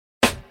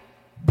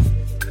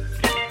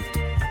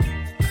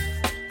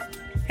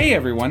Hey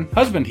everyone,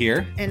 husband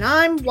here. And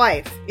I'm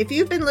wife. If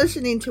you've been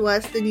listening to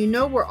us, then you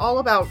know we're all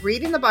about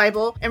reading the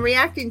Bible and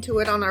reacting to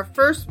it on our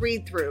first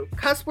read-through.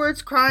 Cuss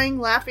words, crying,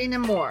 laughing,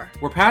 and more.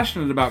 We're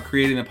passionate about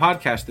creating a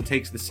podcast that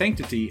takes the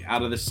sanctity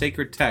out of the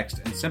sacred text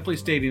and simply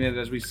stating it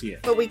as we see it.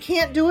 But we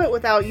can't do it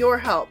without your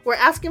help. We're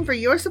asking for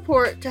your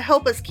support to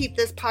help us keep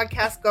this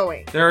podcast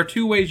going. There are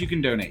two ways you can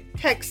donate.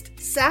 Text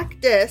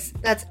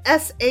SACDIS, that's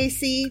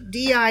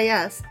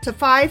SACDIS, to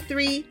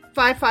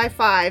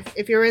 53555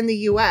 if you're in the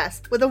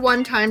U.S. with a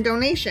one-time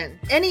donation.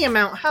 Any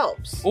amount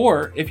helps.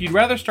 Or, if you'd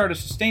rather start a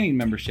sustaining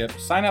membership,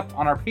 sign up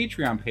on our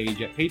Patreon page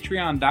at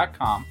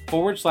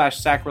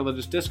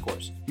patreon.com/sacrilegious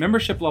discourse.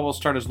 Membership levels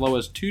start as low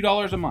as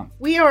 $2 a month.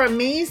 We are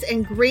amazed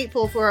and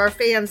grateful for our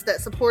fans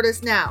that support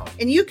us now,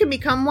 and you can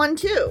become one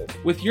too.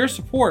 With your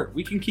support,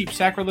 we can keep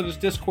Sacrilegious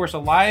Discourse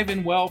alive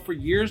and well for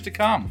years to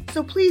come.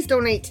 So please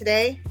donate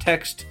today.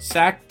 Text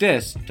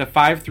SACDIS to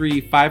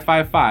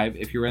 53555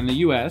 if you're in the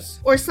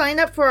U.S. Or sign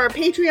up for our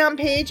Patreon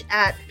page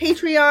at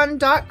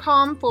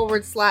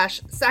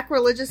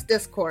patreon.com/sacrilegious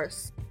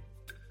discourse.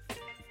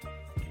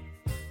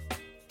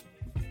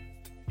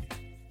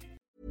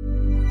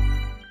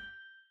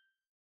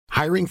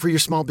 Hiring for your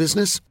small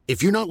business?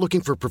 If you're not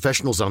looking for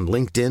professionals on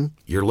LinkedIn,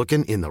 you're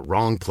looking in the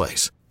wrong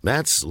place.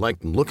 That's like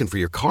looking for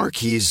your car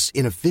keys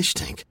in a fish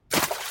tank.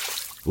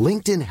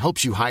 LinkedIn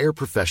helps you hire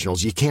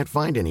professionals you can't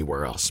find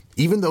anywhere else,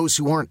 even those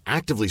who aren't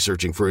actively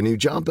searching for a new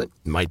job but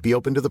might be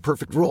open to the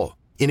perfect role.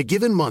 In a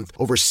given month,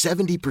 over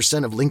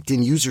 70% of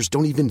LinkedIn users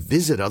don't even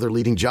visit other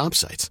leading job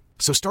sites.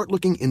 So start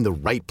looking in the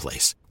right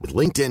place. With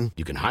LinkedIn,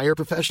 you can hire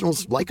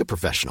professionals like a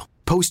professional.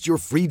 Post your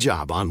free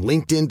job on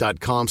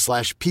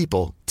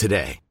linkedin.com/people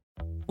today.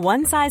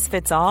 One size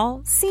fits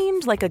all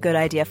seemed like a good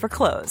idea for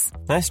clothes.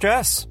 Nice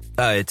dress.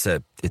 It's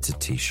a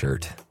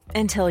t-shirt.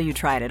 Until you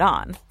tried it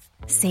on.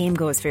 Same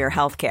goes for your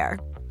healthcare.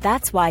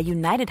 That's why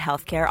United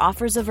Healthcare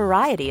offers a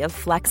variety of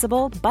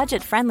flexible,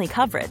 budget-friendly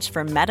coverage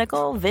for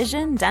medical,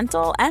 vision,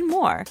 dental, and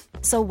more.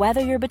 So whether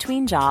you're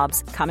between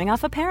jobs, coming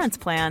off a parent's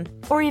plan,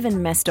 or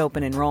even missed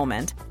open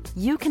enrollment,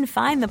 you can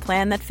find the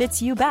plan that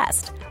fits you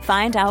best.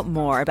 Find out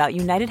more about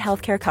United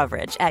Healthcare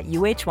coverage at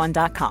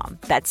uh1.com.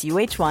 That's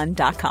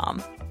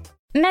uh1.com.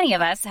 Many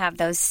of us have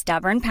those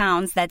stubborn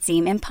pounds that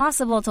seem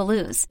impossible to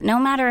lose, no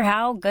matter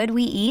how good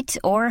we eat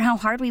or how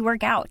hard we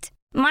work out.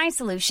 My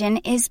solution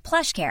is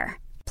PlushCare.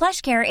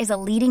 PlushCare is a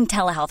leading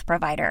telehealth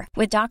provider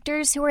with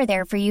doctors who are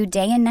there for you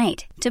day and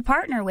night to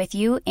partner with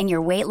you in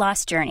your weight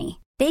loss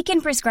journey. They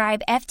can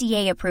prescribe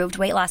FDA-approved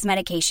weight loss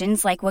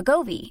medications like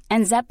Wegovy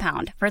and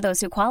Zepbound for those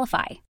who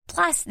qualify.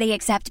 Plus, they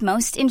accept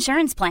most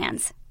insurance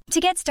plans. To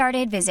get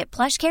started, visit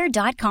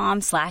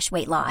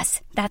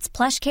plushcare.com/weightloss. That's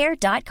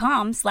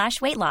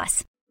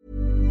plushcare.com/weightloss.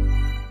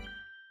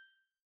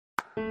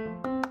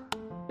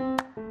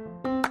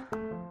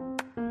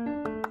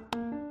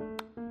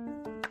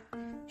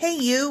 Hey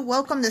you,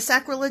 welcome to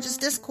Sacrilegious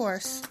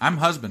Discourse. I'm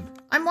husband.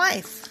 I'm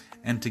wife.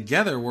 And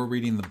together we're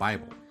reading the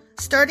Bible.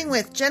 Starting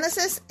with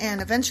Genesis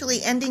and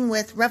eventually ending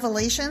with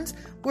Revelations,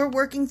 we're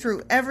working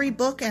through every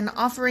book and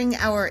offering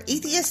our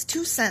atheist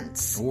 2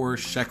 cents. Or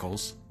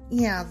shekels.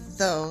 Yeah,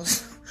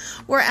 those.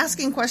 We're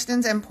asking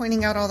questions and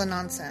pointing out all the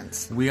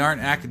nonsense. We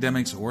aren't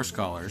academics or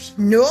scholars.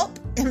 Nope.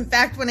 In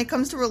fact, when it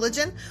comes to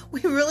religion,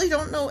 we really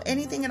don't know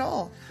anything at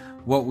all.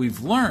 What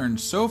we've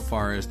learned so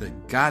far is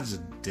that God's a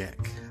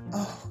dick.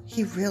 Oh,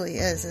 he really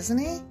is, isn't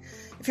he?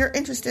 If you're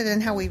interested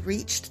in how we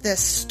reached this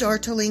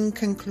startling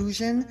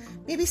conclusion,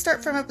 maybe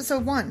start from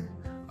episode 1.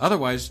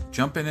 Otherwise,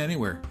 jump in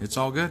anywhere. It's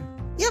all good.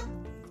 Yep.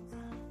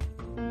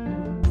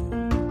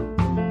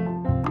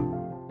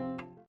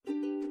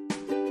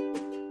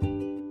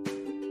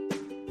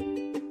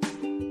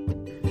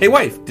 Hey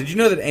wife, did you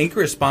know that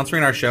Anchor is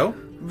sponsoring our show?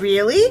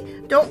 Really?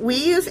 Don't we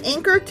use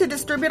Anchor to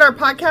distribute our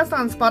podcast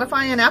on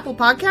Spotify and Apple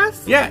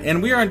Podcasts? Yeah,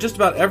 and we are on just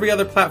about every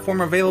other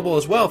platform available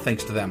as well,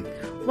 thanks to them.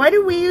 Why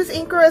do we use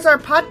Anchor as our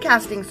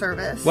podcasting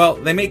service? Well,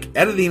 they make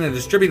editing and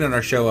distributing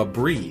our show a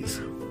breeze.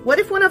 What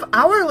if one of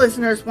our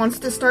listeners wants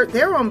to start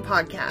their own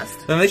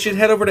podcast? Then they should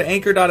head over to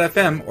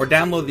anchor.fm or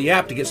download the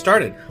app to get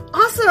started.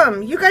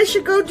 Awesome! You guys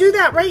should go do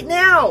that right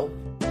now!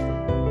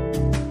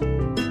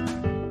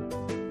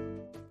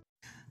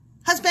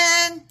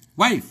 Husband!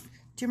 Wife!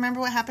 Do you remember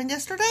what happened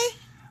yesterday?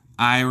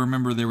 I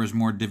remember there was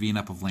more divvying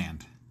up of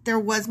land. There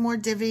was more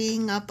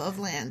divvying up of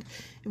land.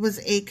 It was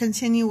a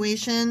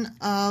continuation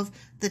of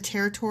the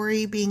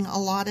territory being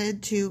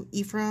allotted to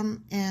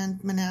Ephraim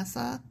and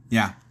Manasseh.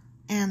 Yeah.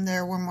 And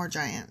there were more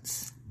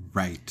giants.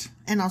 Right.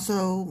 And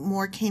also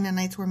more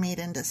Canaanites were made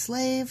into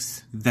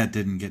slaves. That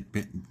didn't get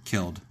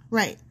killed.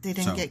 Right. They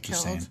didn't get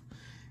killed.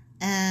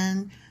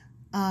 And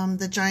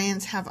the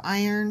giants have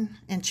iron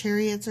and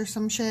chariots or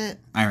some shit.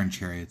 Iron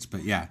chariots,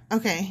 but yeah.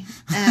 Okay.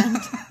 And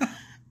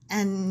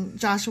and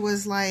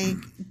Joshua's like,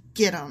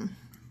 get them.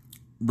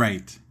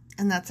 Right.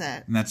 And that's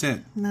it. And that's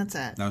it. And that's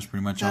it. That was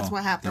pretty much That's all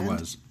what happened. there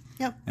was.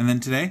 Yep. And then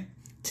today?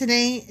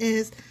 Today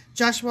is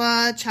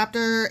Joshua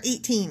chapter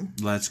 18.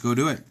 Let's go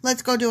do it.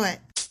 Let's go do it.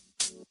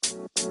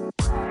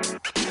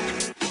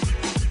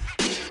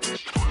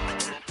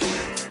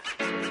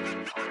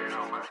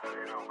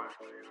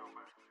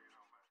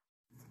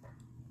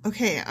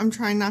 Okay, I'm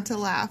trying not to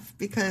laugh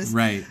because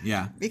Right,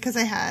 yeah. because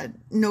I had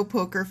no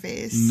poker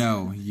face.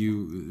 No,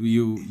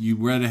 you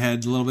read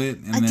ahead a little bit,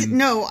 and then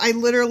No, I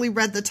literally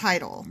read the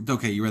title.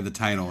 okay, you read the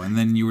title, and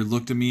then you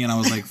looked at me, and I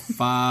was like,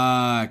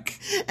 "Fuck!"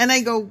 And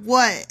I go,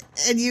 "What?"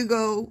 And you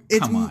go,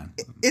 Come on.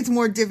 It's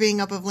more divvying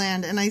up of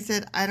land." And I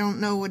said, "I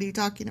don't know what are you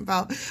talking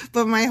about."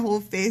 But my whole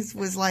face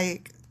was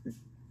like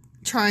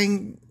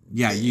trying.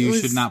 Yeah, you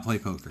should not play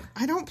poker.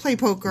 I don't play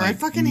poker. I Like,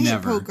 fucking hate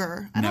never.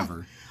 poker.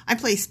 Never. I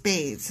play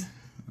spades.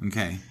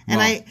 Okay, And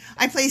well,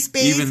 I play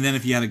spades. even then,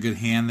 if you had a good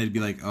hand, they'd be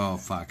like, "Oh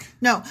fuck."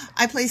 No,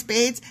 I play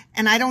spades,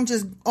 and I don't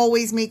just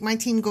always make my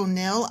team go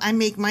nil. I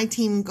make my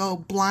team go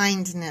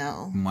blind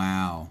nil.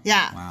 Wow.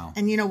 Yeah. Wow.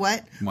 And you know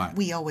what? What?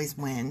 We always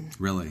win.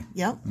 Really?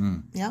 Yep.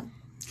 Yep.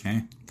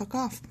 Okay. Fuck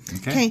off.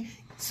 Okay.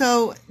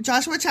 So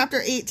Joshua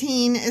chapter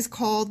 18 is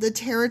called the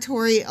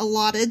territory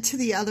allotted to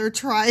the other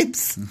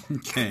tribes.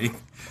 Okay.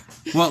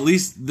 Well, at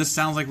least this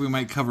sounds like we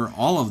might cover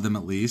all of them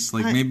at least.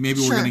 Like maybe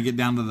sure. we're going to get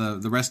down to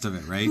the rest of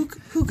it, right?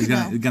 Who could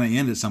know? It's going to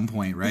end at some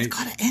point, right? It's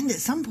got to end at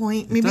some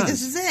point. Maybe It does.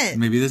 this is it.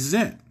 Maybe this is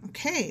it.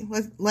 Okay.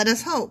 Let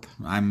us hope.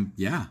 I'm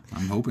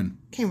hoping.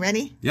 Okay,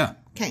 ready? Yeah.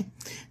 Okay.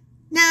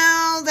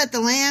 Now that the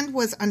land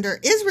was under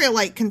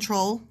Israelite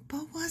control,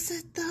 but was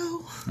it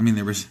though? I mean,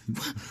 there was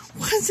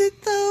Was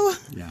it though?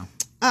 yeah.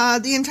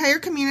 The entire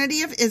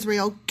community of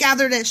Israel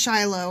gathered at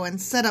Shiloh and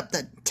set up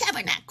the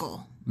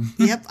tabernacle.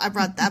 Yep, I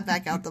brought that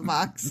back out the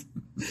box.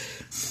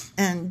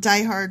 And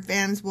diehard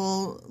fans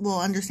will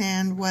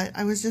understand what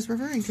I was just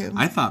referring to.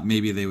 I thought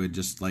maybe they would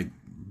just like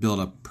build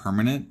a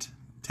permanent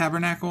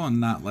tabernacle and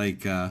not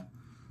like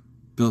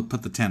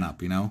put the tent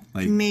up, you know?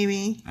 Like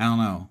Maybe. I don't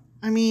know.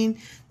 I mean,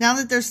 now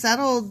that they're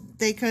settled,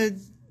 they could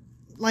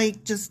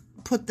like just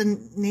put the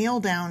nail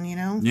down, you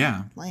know?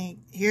 Yeah. Like,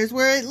 here's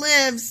where it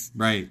lives.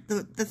 Right.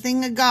 The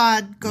thing of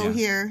God, go Yeah,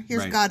 here.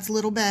 Here's right. God's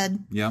little bed.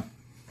 Yep.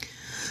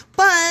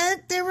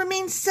 But there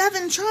remain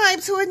 7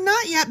 tribes who had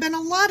not yet been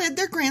allotted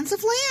their grants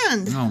of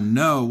land. Oh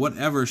no,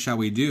 whatever shall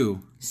we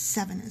do?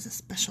 7 is a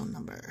special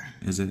number.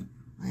 Is it?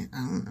 I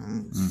don't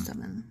know.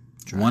 7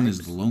 tribes. 1 is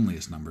the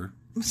loneliest number.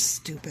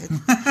 Stupid.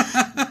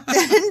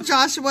 Then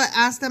Joshua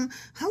asked them,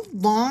 "How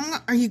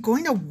long are you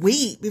going to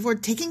wait before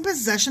taking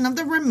possession of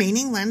the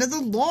remaining land of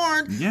the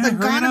Lord, Yeah, the hurry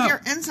God it of up.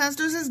 your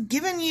ancestors has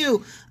given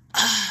you?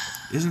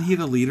 Isn't he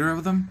the leader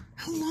of them?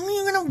 How long are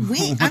you going to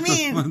wait?" I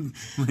mean,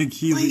 like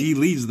he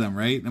leads them,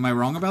 right? Am I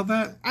wrong about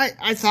that?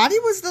 I thought he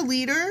was the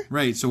leader.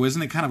 Right. So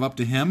isn't it kind of up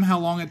to him how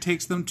long it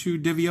takes them to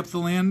divvy up the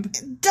land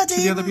to Daddy,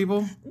 the other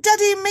people?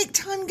 Daddy, make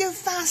time go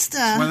faster.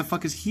 Why the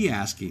fuck is he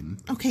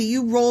asking? Okay,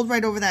 you rolled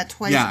right over that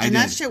twice, Yeah, I and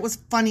that did. shit was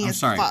funny I'm as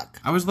sorry. fuck.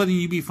 I was letting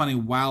you be funny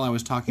while I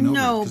was talking over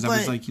No, because but I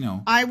was like, you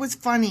know, I was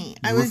funny.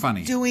 I you were was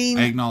funny. doing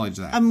I acknowledge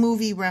that. a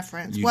movie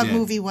reference. You What did.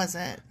 movie was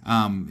it?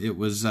 It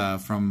was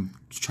from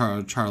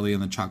Charlie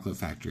and the Chocolate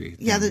Factory.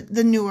 Yeah,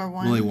 the newer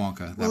one. Willy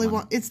Wonka. That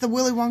one. It's the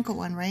Willy Wonka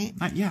one, right?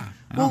 Yeah,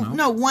 I don't know.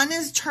 No, one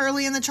is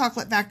Charlie and the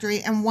Chocolate Factory,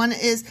 and one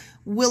is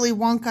Willy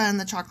Wonka and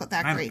the Chocolate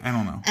Factory. I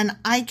don't know. And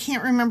I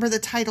can't remember the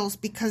titles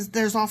because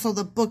there's also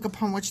the book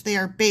upon which they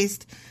are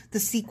based, the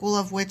sequel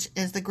of which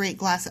is The Great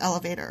Glass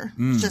Elevator.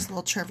 Just a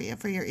little trivia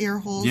for your ear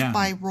holes Yeah.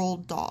 by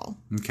Roald Dahl.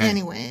 Okay.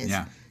 Anyways.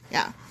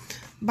 Yeah.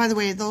 By the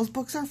way, those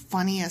books are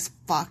funny as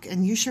fuck,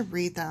 and you should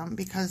read them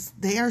because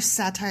they are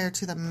satire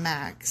to the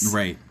max.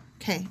 Right.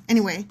 Okay,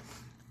 anyway.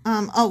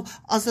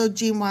 Also,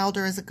 Gene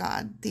Wilder is a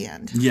god. The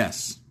end.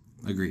 Yes.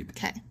 Agreed.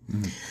 Okay.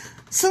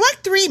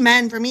 Select 3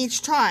 men from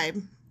each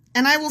tribe,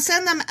 and I will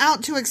send them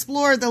out to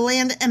explore the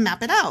land and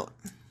map it out.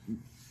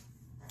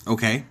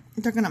 Okay.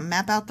 They're going to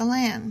map out the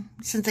land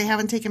since they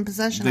haven't taken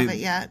possession of it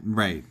yet.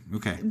 Right.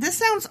 Okay. This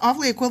sounds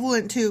awfully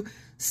equivalent to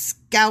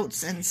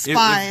scouts and If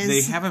spies.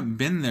 they haven't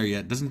been there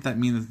yet, doesn't that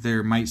mean that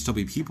there might still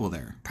be people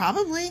there?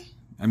 Probably.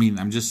 I mean,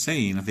 I'm just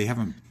saying, if they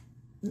haven't...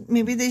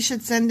 Maybe they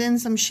should send in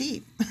some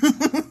sheep.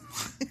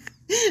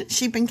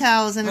 Sheep and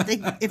cows, and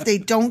if they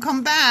don't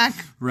come back,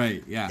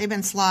 Right, yeah. they've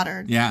been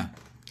slaughtered. Yeah.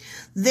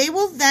 They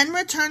will then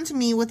return to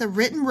me with a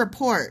written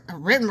report.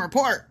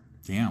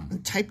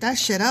 Damn. Type that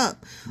shit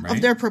up. Right.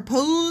 Of their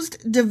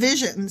proposed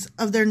divisions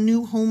of their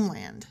new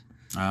homeland.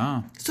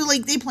 Oh. So,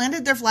 like, they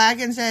planted their flag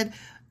and said,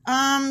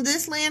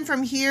 this land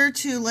from here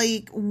to,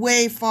 like,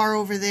 way far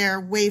over there,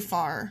 way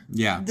far.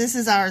 Yeah. This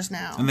is ours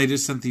now. And they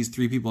just sent these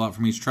 3 people out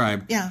from each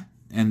tribe. Yeah.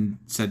 And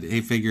said, hey,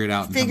 figure it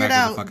out and Figure come it back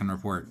out. with a fucking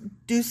report.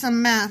 Do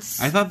some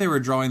maths. I thought they were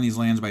drawing these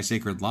lands by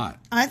sacred lot.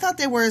 I thought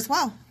they were as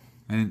well.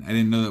 I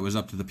didn't know that it was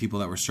up to the people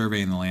that were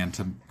surveying the land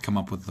to come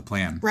up with the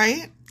plan.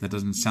 Right? That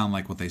doesn't sound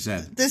like what they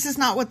said. This is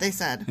not what they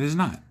said. It is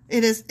not.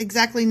 It is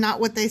exactly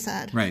not what they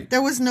said. Right.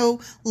 There was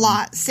no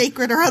lot,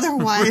 sacred or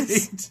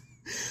otherwise. Right.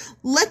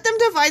 Let them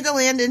divide the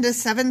land into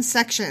 7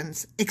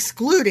 sections,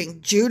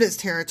 excluding Judah's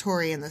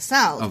territory in the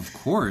south. Of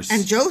course.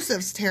 And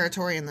Joseph's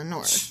territory in the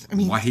north. I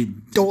mean, Why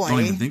don't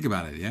even think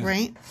about it, yeah.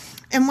 Right?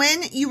 And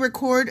when you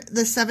record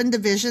the 7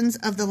 divisions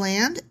of the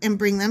land and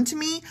bring them to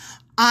me,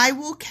 I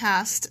will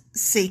cast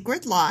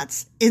sacred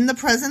lots in the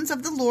presence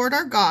of the Lord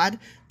our God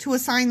to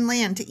assign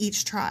land to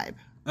each tribe.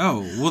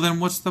 Oh, well then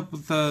what's the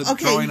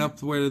Okay. drawing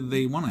up where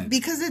they want it?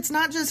 Because it's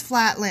not just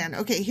flat land.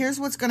 Okay, here's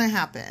what's going to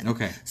happen.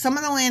 Okay. Some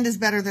of the land is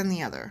better than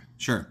the other.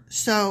 Sure.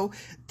 So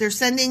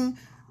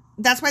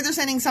that's why they're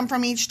sending some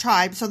from each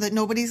tribe so that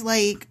nobody's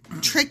like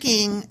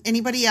tricking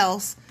anybody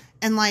else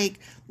and like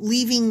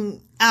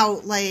leaving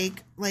out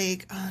like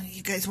oh,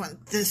 you guys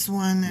want this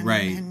one and,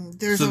 Right. and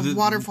there's So a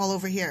waterfall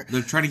over here.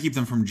 They're trying to keep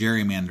them from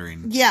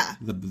gerrymandering. Yeah.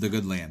 The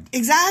good land.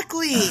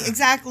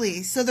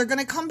 Exactly. So they're going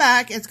to come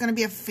back. It's going to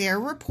be a fair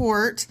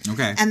report.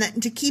 Okay. And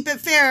then to keep it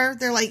fair,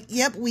 they're like,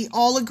 yep, we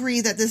all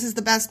agree that this is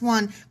the best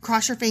one.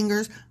 Cross your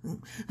fingers.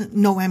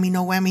 No whammy,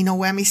 no whammy, no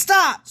whammy.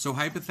 Stop. So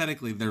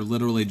hypothetically, they're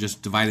literally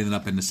just dividing it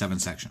up into 7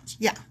 sections.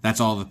 Yeah. That's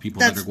all the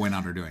people that are going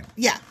out are doing.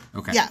 Yeah.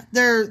 Okay. Yeah.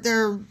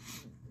 They're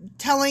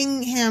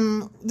telling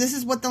him this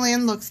is what the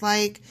land looks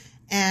like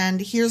and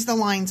here's the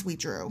lines we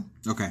drew.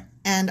 Okay.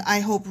 And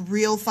I hope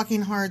real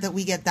fucking hard that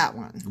we get that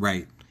one.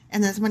 Right.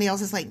 And then somebody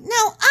else is like, no,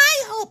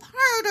 I hope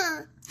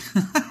harder.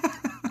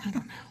 I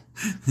don't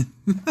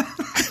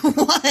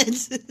know.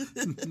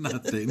 What?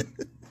 Nothing.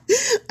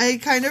 I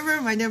kind of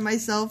reminded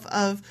myself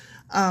of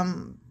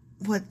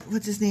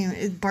what's his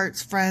name?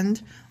 Bart's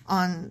friend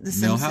on The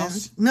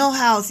Simpsons.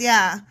 Millhouse,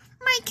 yeah.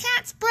 My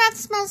cat's breath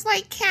smells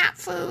like cat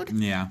food.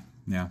 Yeah.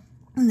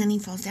 And then he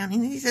falls down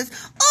and he says,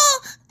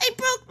 "Oh, I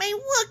broke my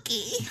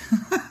Wookiee."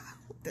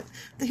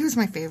 He was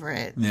my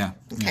favorite. Yeah.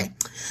 Okay.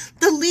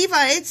 The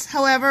Levites,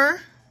 however,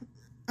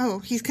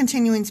 he's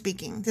continuing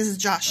speaking. This is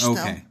Josh still.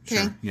 Okay.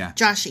 Sure. Yeah.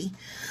 Joshy.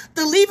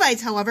 The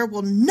Levites, however,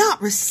 will not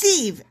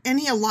receive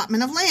any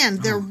allotment of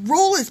land. Their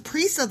role as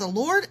priests of the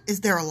Lord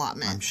is their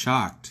allotment. I'm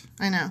shocked.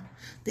 I know.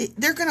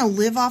 They're going to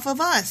live off of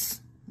us.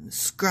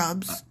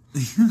 Scrubs.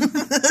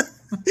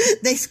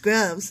 They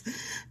scrubs.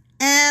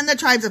 And the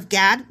tribes of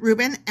Gad,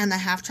 Reuben, and the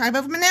half-tribe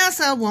of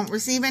Manasseh won't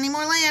receive any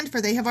more land, for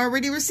they have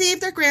already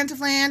received their grant of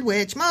land,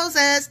 which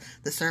Moses,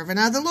 the servant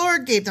of the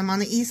Lord, gave them on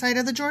the east side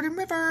of the Jordan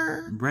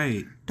River.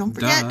 Right. Don't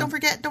forget, Duh. don't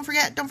forget, don't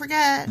forget, don't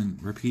forget.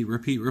 And repeat.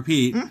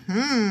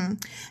 Mm-hmm.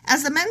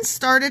 As the men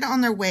started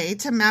on their way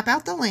to map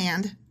out the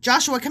land,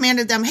 Joshua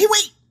commanded them, "Hey,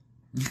 wait!"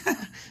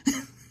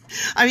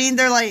 I mean,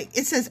 they're like,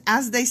 it says,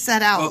 as they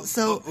set out.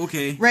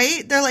 Okay.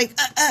 Right? They're like,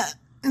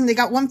 and they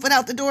got one foot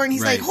out the door, and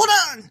he's like, hold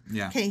on.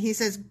 Yeah. Okay, he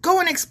says, go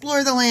and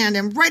explore the land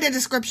and write a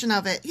description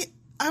of it.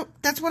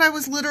 That's what I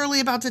was literally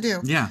about to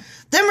do. Yeah.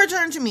 Then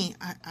return to me.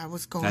 I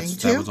was going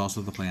to. That was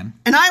also the plan.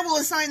 And I will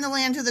assign the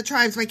land to the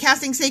tribes by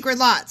casting sacred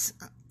lots.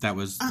 That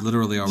was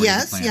literally already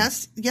the plan.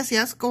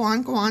 Yes. Go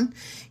on.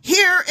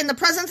 Here, in the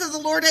presence of the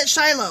Lord at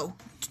Shiloh.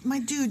 My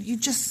dude, you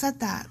just said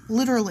that.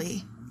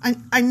 Literally.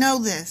 I know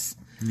this.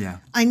 Yeah.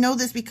 I know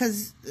this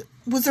because...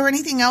 Was there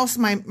anything else,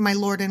 my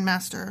Lord and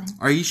Master?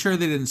 Are you sure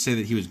they didn't say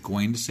that he was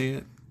going to say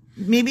it?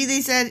 Maybe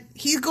they said,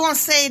 he's going to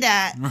say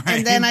that. Right.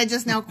 And then I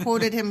just now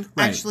quoted him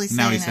actually saying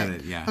it. Now he said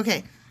it, yeah.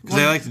 Okay. Because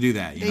they like to do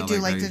that. They do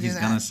like to do that. He's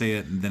going to say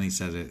it, and then he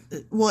says it.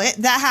 Well,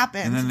 that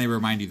happened. And then they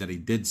remind you that he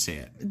did say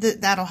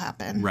it. That'll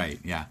happen. Right,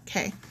 yeah.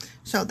 Okay.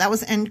 So that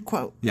was end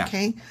quote. Yeah.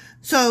 Okay.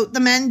 So the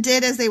men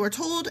did as they were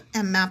told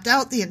and mapped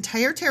out the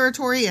entire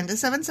territory into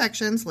 7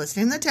 sections,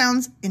 listing the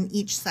towns in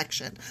each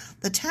section.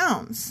 The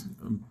towns.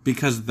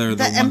 Because they're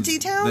the empty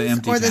towns? The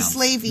empty or towns. the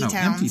slavey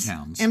towns? Empty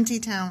towns. Empty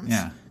towns.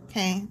 Yeah.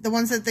 Okay. The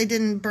ones that they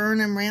didn't burn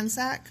and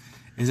ransack?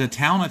 Is a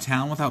town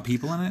without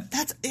people in it?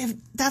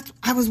 That's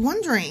I was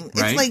wondering.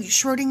 Right? It's like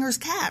Schrodinger's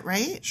cat,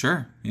 right?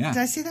 Sure, yeah.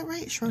 Did I say that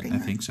right? Schrodinger. I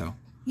think so.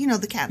 You know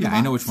the cat in the box. Yeah,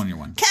 I know which one you're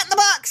one. Cat in the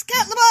box!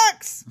 Cat in the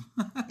box!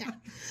 Yeah.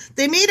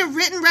 They made a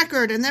written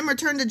record and then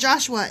returned to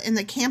Joshua in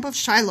the camp of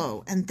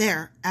Shiloh. And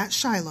there, at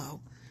Shiloh,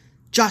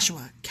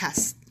 Joshua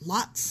cast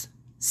lots,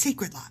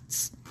 sacred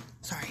lots.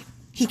 Sorry.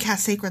 He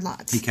cast sacred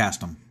lots. He cast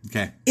them.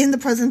 Okay. In the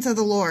presence of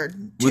the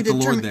Lord. With the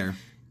Lord there.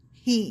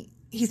 He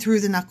threw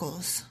the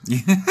knuckles.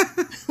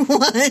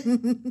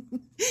 One.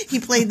 He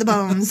played the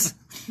bones.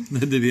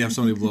 Did he have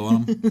somebody blow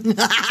on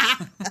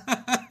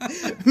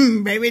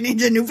him? Baby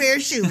needs a new pair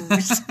of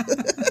shoes.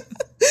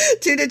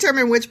 To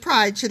determine which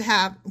pride should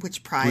have...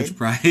 Which pride? Which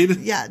pride?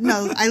 Yeah,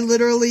 no, I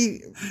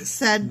literally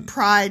said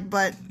pride,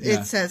 but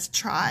it says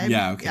tribe.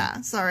 Yeah, okay.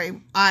 Yeah,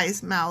 sorry.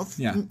 Eyes, mouth.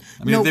 Yeah.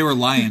 I mean, if they were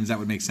lions, that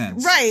would make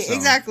sense. Right, So,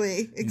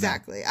 exactly.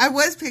 I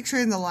was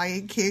picturing the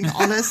Lion King,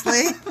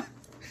 honestly.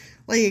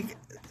 Like...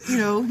 You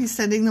know, he's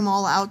sending them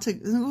all out to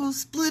go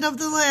split up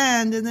the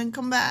land and then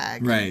come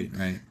back. Right.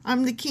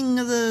 I'm the king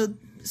of the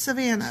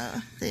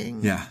savannah thing.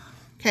 Yeah.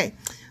 Okay.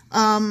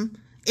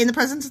 In the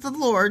presence of the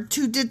Lord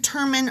to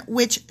determine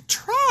which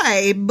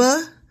tribe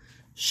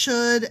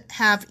should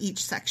have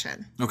each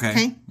section. Okay.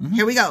 Mm-hmm.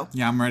 Here we go.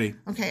 Yeah, I'm ready.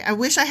 Okay. I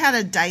wish I had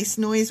a dice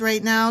noise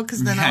right now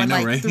because then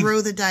I would throw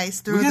the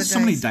dice. We got so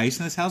many dice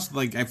in this house.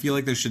 Like, I feel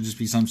like there should just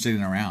be some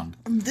sitting around.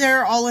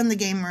 They're all in the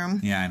game room.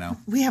 Yeah, I know.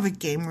 We have a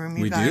game room,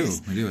 you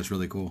guys. We do. It's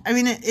really cool. I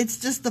mean, it's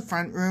just the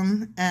front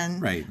room.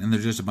 Right. And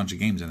there's just a bunch of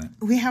games in it.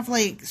 We have,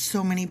 like,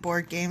 so many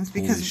board games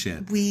because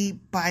we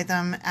buy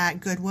them at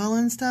Goodwill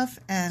and stuff.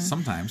 And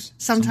Sometimes.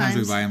 Sometimes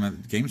we buy them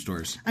at game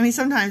stores. I mean,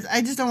 sometimes.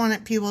 I just don't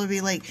want people to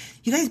be like,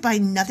 you guys buy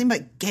on nothing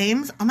but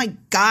games? Oh my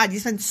God, you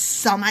spend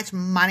so much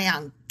money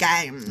on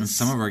games. And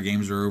some of our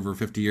games are over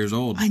 50 years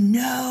old. I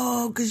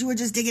know, because you were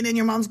just digging in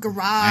your mom's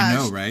garage. I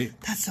know, right?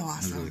 That's so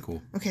awesome. That's really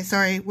cool. Okay,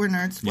 sorry, we're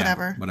nerds. Yeah,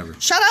 Whatever. whatever.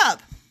 Shut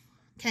up.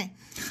 Okay.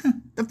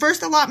 The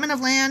first allotment of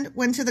land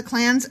went to the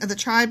clans of the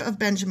tribe of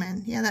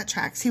Benjamin. Yeah, that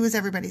tracks. He was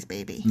everybody's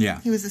baby.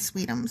 Yeah. He was the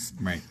Sweetums.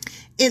 Right.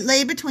 It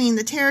lay between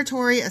the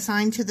territory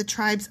assigned to the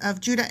tribes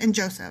of Judah and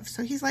Joseph.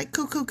 So he's like,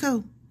 cool.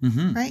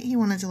 Mm-hmm. Right? He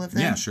wanted to live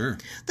there. Yeah, sure.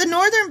 The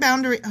northern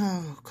boundary.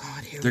 Oh,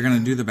 God. They're going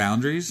to do the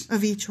boundaries?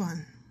 Of each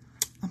one.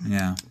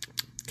 Yeah.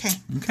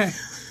 Okay.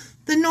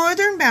 The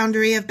northern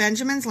boundary of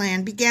Benjamin's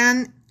land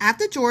began at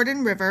the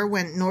Jordan River,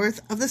 went north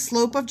of the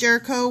slope of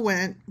Jericho,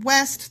 went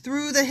west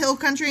through the hill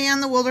country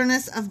and the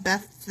wilderness of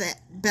Bethaven.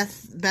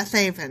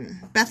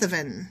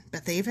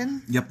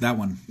 Yep, that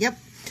one. Yep.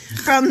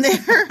 From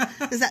there,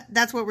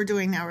 that's what we're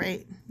doing now,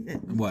 right?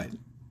 What?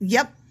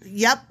 Yep.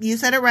 You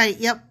said it right.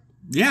 Yep.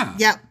 Yeah.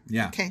 Yep.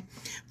 Yeah. Okay.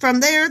 From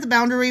there, the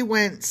boundary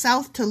went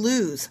south to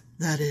Luz,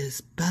 that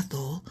is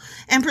Bethel,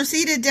 and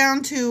proceeded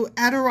down to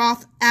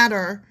Adaroth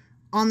Adar,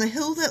 on the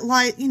hill that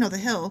lies, the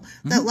hill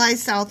that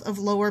lies south of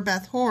Lower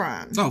Beth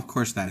Horon. Oh, of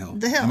course, that hill.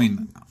 The hill. I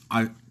mean,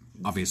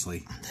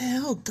 obviously. The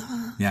hill,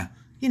 duh. Yeah.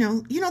 You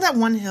know that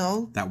one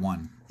hill. That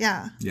one.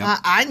 Yeah.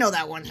 Yep. I know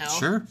that one hill.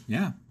 Sure.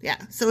 Yeah. Yeah.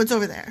 So it's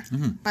over there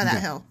by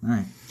that hill. All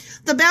right.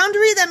 The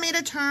boundary that made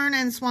a turn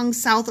and swung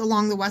south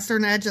along the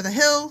western edge of the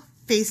hill,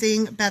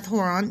 facing Beth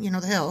Horon,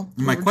 the hill.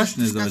 My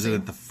question is, though, is it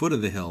at the foot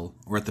of the hill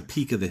or at the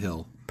peak of the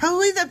hill?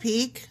 Probably the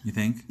peak. You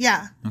think?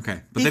 Yeah.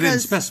 Okay. But they didn't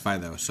specify,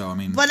 though, so I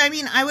mean... But I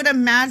mean, I would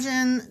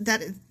imagine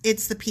that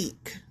it's the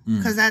peak,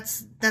 because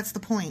that's the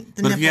point.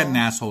 But if you had an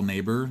asshole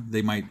neighbor,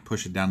 they might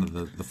push it down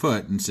to the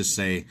foot and just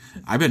say,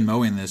 I've been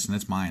mowing this and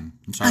it's mine.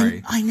 I'm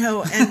sorry. I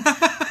know, and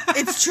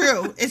it's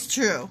true. It's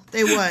true.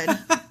 They would.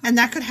 And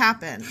that could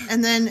happen.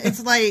 And then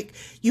it's like,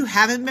 you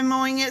haven't been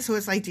mowing it, so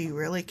it's like, do you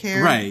really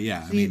care? Right,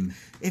 yeah. I mean...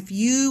 If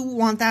you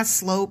want that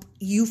slope,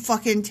 you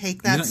fucking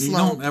take that slope. You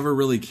don't ever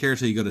really care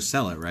till you go to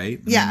sell it, right?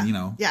 Yeah.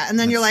 Yeah, and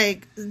then you're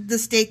like, the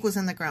stake was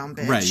in the ground,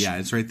 bitch. Right, yeah,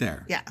 it's right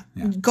there. Yeah.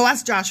 Go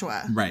ask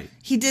Joshua. Right.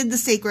 He did the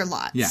sacred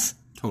lots. Yeah,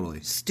 totally.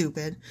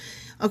 Stupid.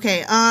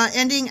 Okay,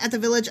 ending at the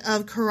village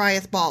of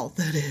Kiriath Baal.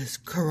 That is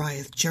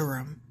Kiriath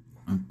Jearim.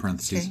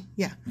 Parentheses. Okay,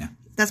 yeah. Yeah.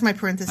 That's my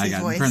parentheses I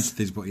got voice.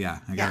 Parentheses, yeah,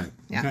 I got it.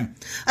 Yeah. Okay.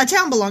 A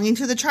town belonging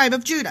to the tribe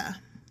of Judah.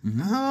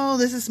 Mm-hmm. Oh,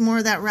 this is more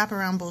of that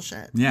wraparound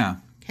bullshit. Yeah.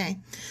 Okay.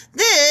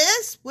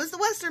 This was the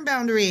western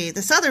boundary.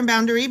 The southern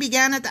boundary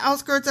began at the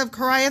outskirts of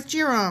Kiriath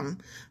Jearim.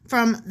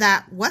 From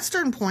that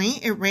western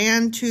point, it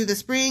ran to the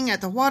spring at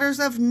the waters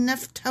of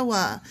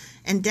Nephtoah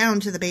and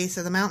down to the base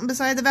of the mountain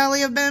beside the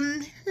valley of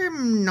Ben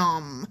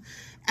Hinnom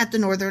at the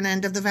northern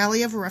end of the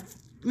valley of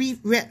Rephaim.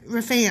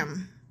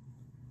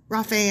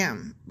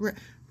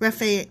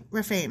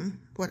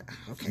 What?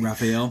 Okay.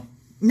 Raphael?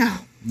 No.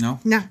 No?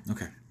 No.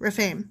 Okay.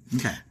 Rephaim.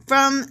 Okay.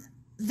 From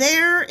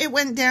there, it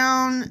went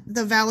down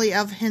the valley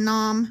of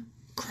Hinnom,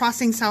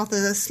 crossing south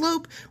of the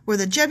slope where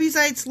the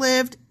Jebusites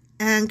lived,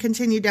 and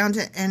continued down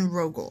to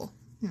En-Rogel.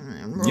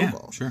 Yeah,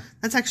 sure.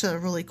 That's actually a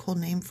really cool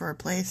name for a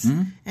place.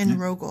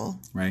 En-Rogel.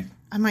 Right.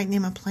 I might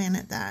name a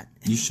planet that.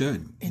 You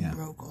should.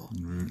 En-Rogel.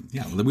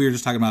 Yeah, well, we were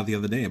just talking about it the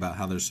other day about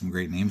how there's some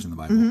great names in the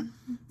Bible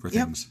for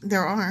things. Yep,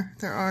 there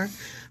are.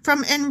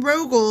 From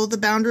En-Rogel, the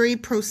boundary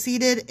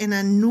proceeded in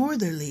a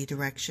northerly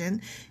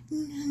direction,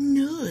 and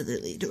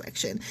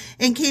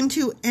came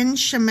to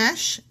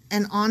En-Shemesh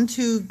and on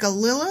to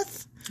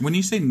Galiloth. When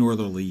you say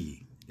northerly,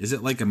 is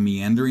it like a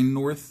meandering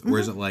north, or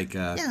is it like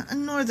a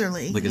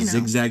northerly, like a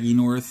zigzaggy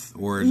north,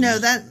 or no?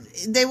 That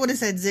they would have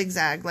said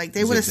zigzag, like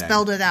they would have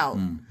spelled it out.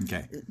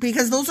 Okay,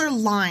 because those are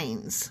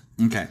lines.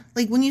 Okay,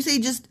 like when you say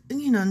just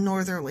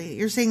northerly,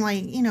 you're saying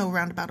like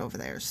roundabout over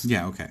there.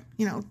 Yeah, okay.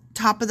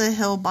 Top of the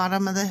hill,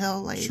 bottom of the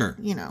hill, like sure.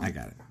 I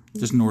got it.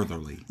 Just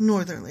northerly.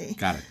 Northerly.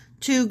 Got it.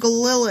 To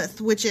Galiloth,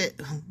 which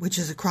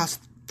is across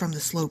from the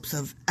slopes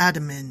of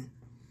Adaman.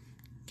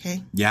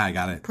 Okay. Yeah, I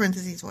got it.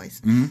 Parentheses voice.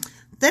 Mm-hmm.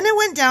 Then it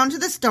went down to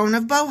the stone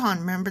of Bohan.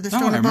 Remember the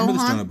stone of Bohan? I remember the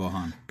stone of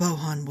Bohan.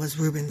 Bohan was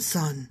Reuben's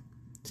son.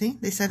 See,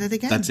 they said it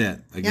again. That's it,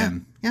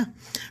 again. Yeah.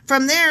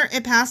 From there,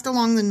 it passed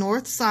along the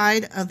north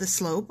side of the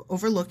slope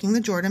overlooking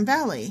the Jordan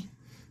Valley.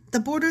 The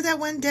border that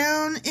went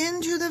down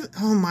into the...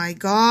 Oh, my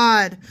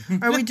God.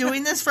 Are we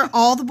doing this for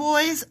all the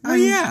boys? Oh,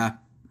 yeah.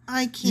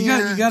 I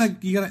can't.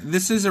 You gotta...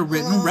 This is a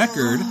written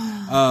record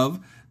of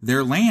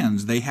their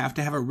lands. They have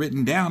to have it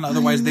written down.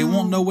 Otherwise, they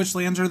won't know which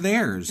lands are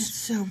theirs. It's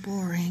so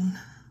boring.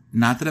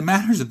 Not that it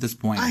matters at this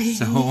point. I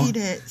hate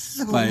it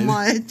so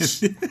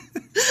much.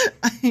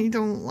 I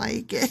don't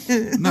like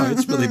it. No,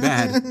 it's really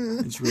bad.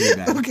 It's really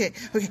bad. Okay.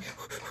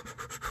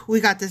 We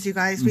got this, you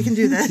guys. We can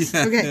do this.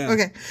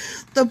 Okay.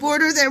 The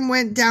border then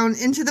went down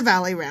into the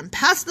valley rim,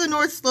 past the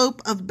north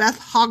slope of Beth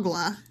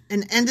Hogla,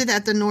 and ended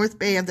at the north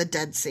bay of the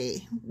Dead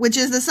Sea, which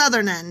is the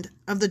southern end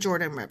of the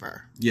Jordan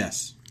River.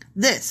 Yes.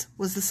 This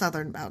was the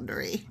southern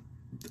boundary.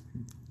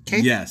 Okay?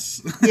 Yes.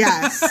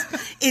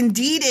 Yes.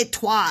 Indeed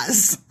it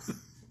was.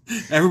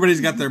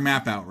 Everybody's got their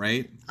map out,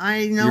 right?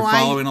 I know. You're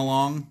following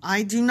along?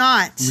 I do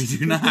not. We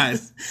do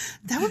not.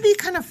 That would be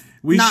kind of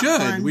We not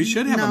should. fun. We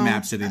should have a No.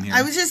 map sitting here.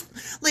 I was just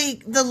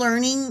like the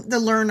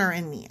learner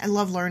in me. I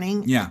love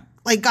learning. Yeah.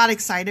 Like got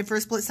excited for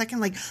a split second.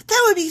 Like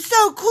that would be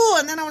so cool.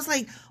 And then I was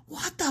like,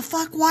 what the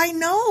fuck? Why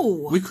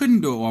no? We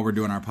couldn't do it while we're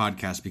doing our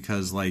podcast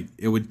because like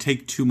it would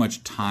take too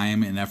much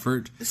time and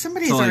effort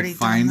Somebody's to like already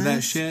find done that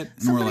this. shit.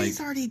 And Somebody's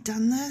we're like, already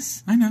done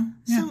this. I know.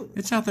 Yeah. So,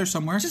 it's out there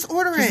somewhere. Just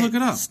order it. Just look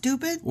it up.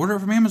 Stupid. Order it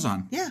from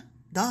Amazon. Yeah.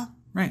 Duh.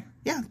 Right.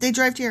 Yeah. They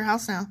drive to your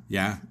house now.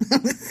 Yeah.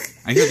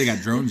 I hear they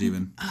got drones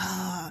even.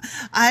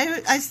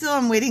 I still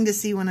am waiting to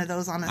see one of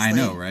those, honestly. I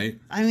know, right?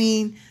 I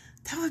mean,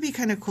 that would be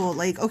kind of cool.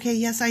 Like, okay,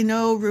 yes, I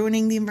know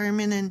ruining the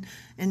environment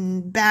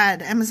and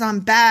bad.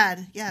 Amazon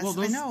bad. Yes, Well,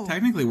 those I know.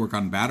 technically work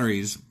on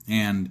batteries,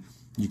 and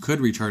you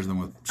could recharge them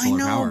with I solar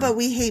know, power. but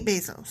we hate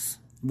Bezos.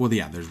 Well,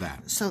 yeah, there's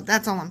that. So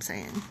that's all I'm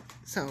saying.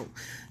 So,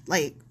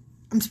 like,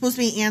 I'm supposed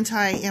to be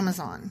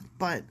anti-Amazon,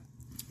 but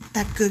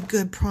that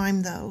good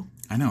Prime, though.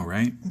 I know,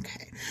 right?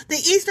 Okay. The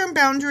eastern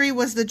boundary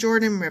was the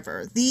Jordan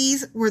River.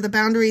 These were the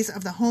boundaries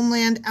of the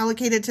homeland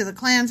allocated to the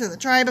clans of the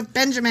tribe of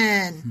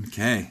Benjamin.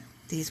 Okay.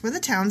 These were the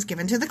towns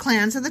given to the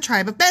clans of the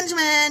tribe of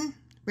Benjamin.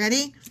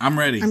 Ready? I'm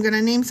ready. I'm going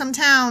to name some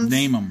towns.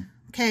 Name them.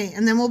 Okay,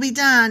 and then we'll be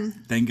done.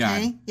 Thank God.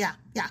 Okay? Yeah.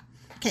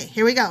 Okay,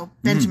 here we go.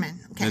 Benjamin.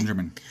 Okay.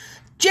 Benjamin.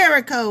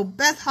 Jericho,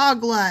 Beth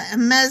Hogla,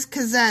 Emez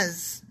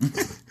Kazez,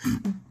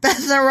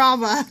 Beth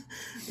Araba,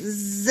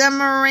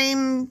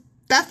 Zemaraim,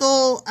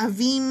 Bethel,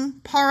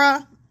 Avim,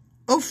 Para,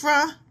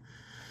 Ophrah,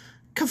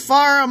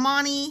 Kafar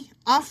Amani,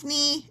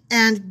 Ophni,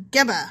 and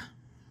Geba.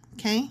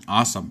 Okay?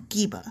 Awesome.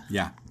 Geba.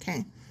 Yeah.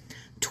 Okay.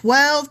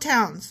 12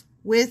 towns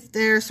with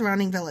their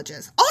surrounding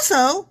villages.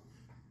 Also,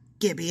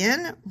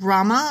 Gibeon,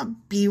 Ramah,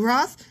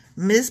 Beeroth,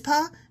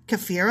 Mizpah,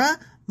 Kephira,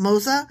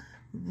 Moza,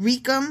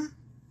 Rechem,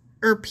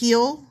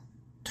 Erpeel,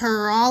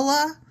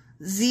 Terala,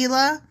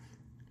 Zela,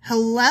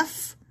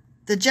 Heleph,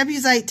 the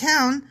Jebusite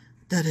town,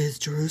 that is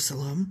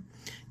Jerusalem,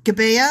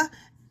 Gibeah,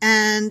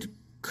 and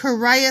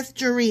Kiriath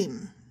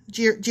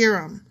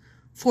Jearim.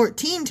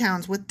 14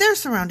 towns with their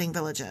surrounding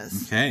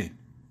villages. Okay.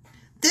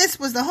 This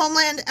was the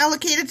homeland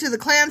allocated to the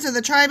clans of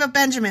the tribe of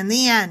Benjamin.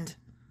 The end.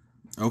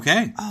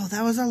 Okay. Oh,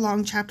 that was a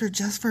long chapter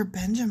just for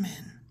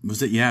Benjamin.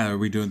 Was it? Yeah.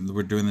 We're doing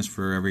this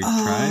for every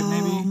tribe,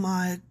 maybe? Oh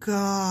my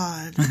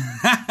God.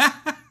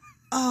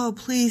 Oh,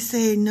 please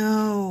say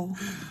no.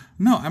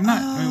 No, I'm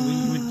not. I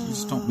mean, we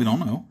just don't. We don't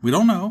know. We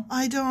don't know.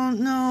 I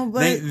don't know,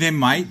 but They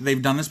might.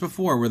 They've done this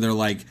before, where they're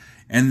like,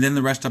 and then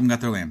the rest of them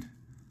got their land.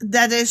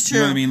 that is true.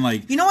 You know what I mean?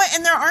 Like, you know what?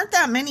 And there aren't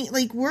that many.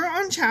 Like, we're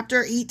on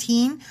chapter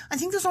 18. I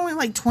think there's only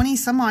like 20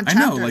 some odd I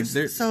chapters.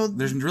 know. Like, so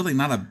there's really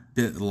not a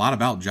lot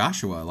about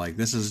Joshua. Like,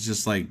 this is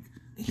just like,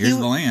 here's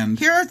the land.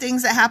 Here are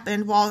things that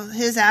happened while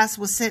his ass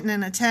was sitting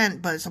in a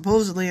tent, but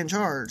supposedly in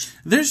charge.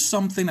 There's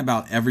something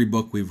about every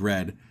book we've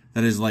read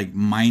that is like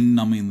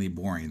mind-numbingly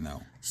boring,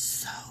 though.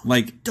 So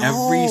like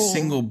dull. every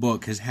single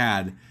book has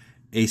had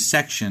a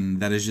section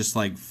that is just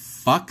like,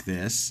 fuck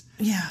this.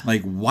 Yeah.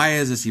 Like, why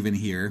is this even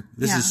here?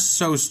 This is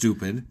so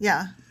stupid.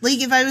 Yeah.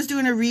 Like, if I was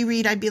doing a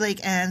reread, I'd be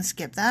like, and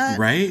skip that.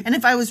 Right. And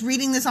if I was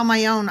reading this on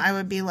my own, I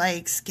would be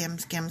like, skim.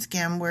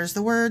 Where's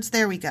the words?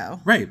 There we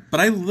go. Right. But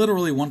I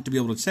literally want to be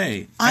able to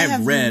say, I I have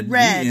have read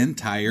read the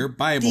entire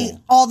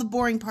Bible. All the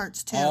boring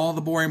parts, too. All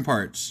the boring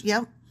parts.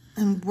 Yep.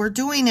 And we're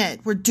doing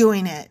it. We're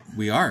doing it.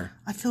 We are.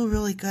 I feel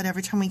really good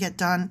every time we get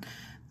done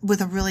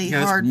with a really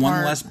Yeah, hard that's one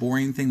part. less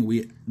boring thing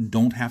we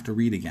don't have to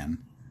read again.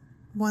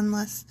 One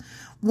less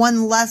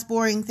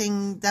boring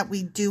thing that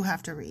we do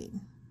have to read.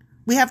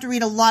 We have to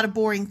read a lot of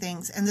boring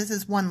things, and this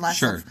is one less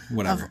Sure,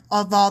 whatever.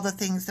 of all the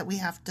things that we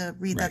have to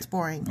read Right. that's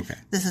boring. Okay.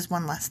 This is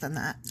one less than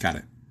that. Got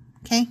it.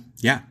 Okay?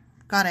 Yeah.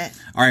 Got it.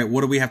 All right.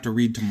 What do we have to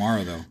read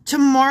tomorrow, though?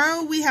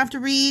 Tomorrow we have to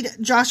read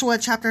Joshua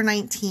chapter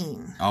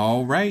 19.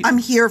 All right. I'm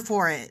here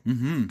for it.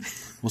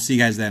 We'll see you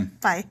guys then.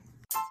 Bye.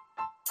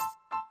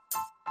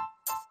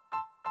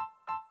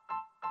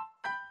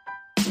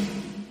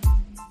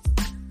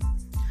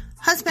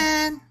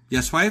 Husband,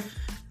 Yes, wife?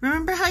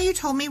 remember how you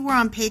told me we're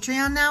on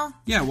Patreon now?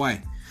 Yeah,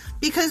 why?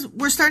 Because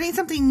we're starting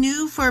something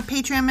new for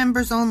Patreon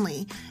members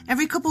only.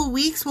 Every couple of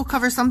weeks, we'll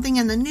cover something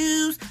in the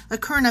news, a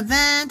current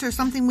event, or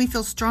something we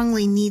feel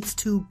strongly needs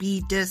to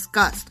be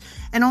discussed.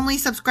 And only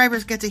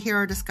subscribers get to hear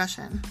our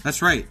discussion.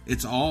 That's right.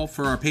 It's all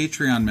for our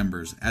Patreon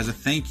members as a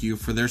thank you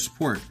for their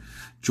support.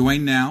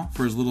 Join now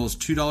for as little as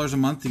 $2 a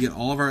month to get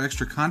all of our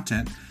extra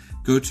content.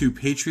 Go to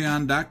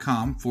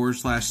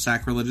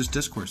patreon.com/sacrilegious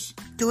discourse.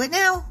 Do it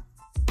now.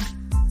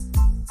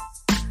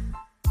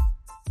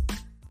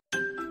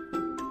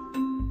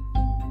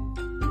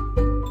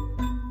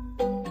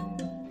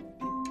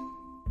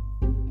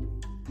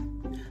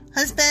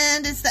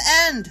 Husband, it's the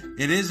end.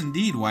 It is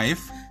indeed,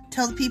 wife.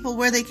 Tell the people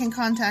where they can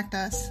contact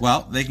us.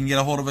 Well, they can get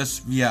a hold of us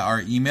via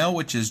our email,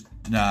 which is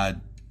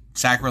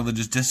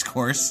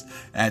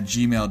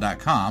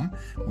sacrilegiousdiscourse@gmail.com.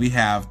 We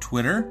have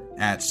Twitter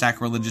at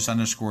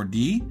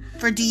sacrilegious_D.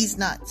 For D's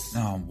nuts.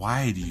 Oh,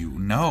 why do you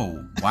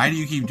know? Why do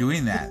you keep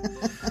doing that?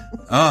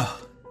 Ugh.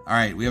 All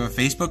right, we have a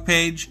Facebook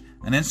page,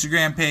 an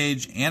Instagram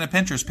page, and a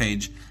Pinterest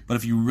page. But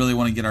if you really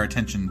want to get our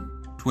attention,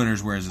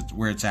 Twitter's where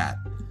it's at.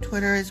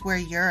 Twitter is where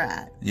you're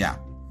at. Yeah.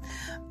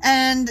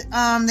 And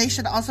they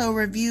should also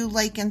review,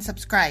 like, and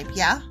subscribe,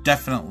 yeah?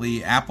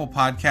 Definitely. Apple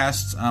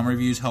Podcasts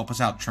reviews help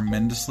us out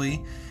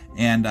tremendously.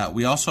 And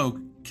we also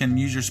can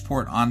use your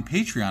support on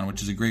Patreon,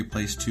 which is a great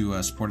place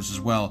to support us as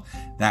well.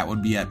 That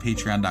would be at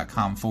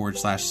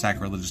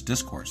patreon.com/sacrilegious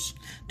discourse.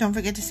 Don't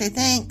forget to say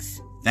thanks.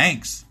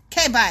 Thanks.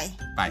 Okay, bye.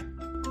 Bye.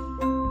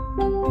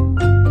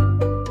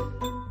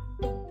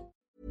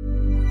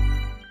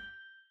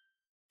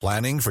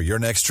 Planning for your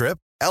next trip?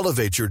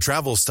 Elevate your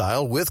travel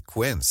style with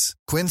Quince.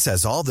 Quince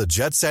has all the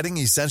jet-setting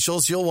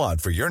essentials you'll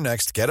want for your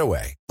next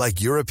getaway,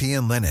 like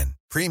European linen,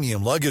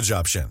 premium luggage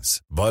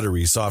options,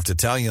 buttery soft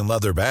Italian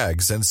leather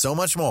bags, and so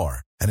much more.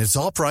 And it's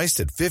all priced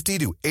at 50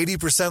 to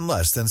 80%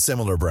 less than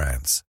similar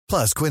brands.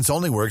 Plus, Quince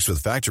only works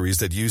with factories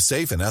that use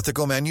safe and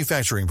ethical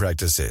manufacturing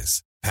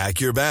practices.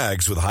 Pack your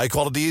bags with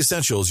high-quality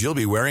essentials you'll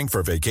be wearing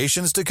for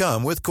vacations to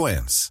come with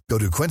Quince. Go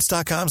to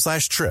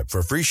quince.com/trip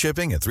for free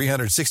shipping and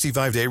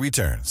 365-day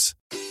returns.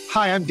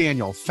 Hi, I'm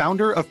Daniel,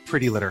 founder of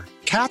Pretty Litter.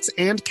 Cats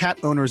and cat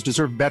owners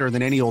deserve better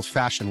than any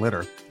old-fashioned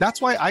litter.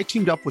 That's why I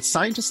teamed up with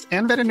scientists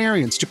and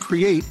veterinarians to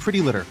create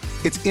Pretty Litter.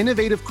 Its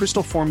innovative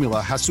crystal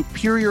formula has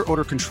superior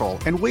odor control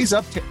and weighs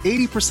up to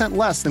 80%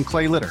 less than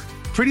clay litter.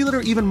 Pretty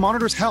Litter even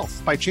monitors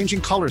health by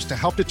changing colors to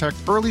help detect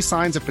early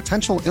signs of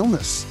potential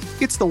illness.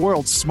 It's the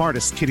world's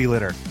smartest kitty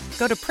litter.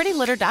 Go to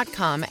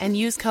prettylitter.com and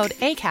use code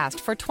ACAST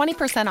for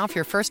 20% off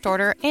your first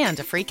order and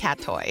a free cat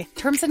toy.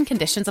 Terms and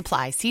conditions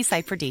apply. See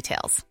site for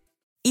details.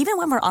 Even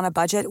when we're on a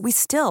budget, we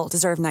still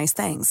deserve nice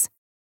things.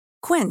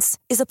 Quince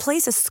is a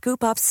place to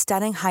scoop up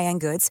stunning high-end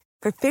goods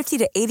for 50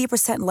 to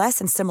 80% less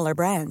than similar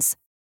brands.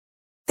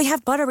 They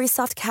have buttery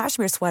soft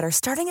cashmere sweaters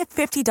starting at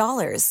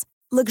 $50,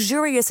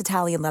 luxurious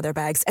Italian leather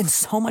bags, and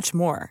so much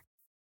more.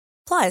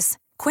 Plus,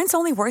 Quince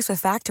only works with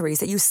factories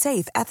that use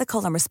safe,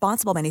 ethical, and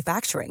responsible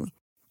manufacturing.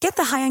 Get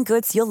the high-end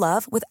goods you'll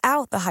love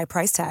without the high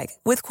price tag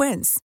with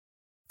Quince.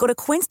 Go to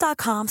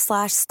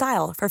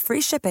quince.com/style for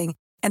free shipping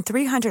and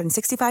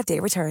 365-day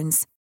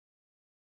returns.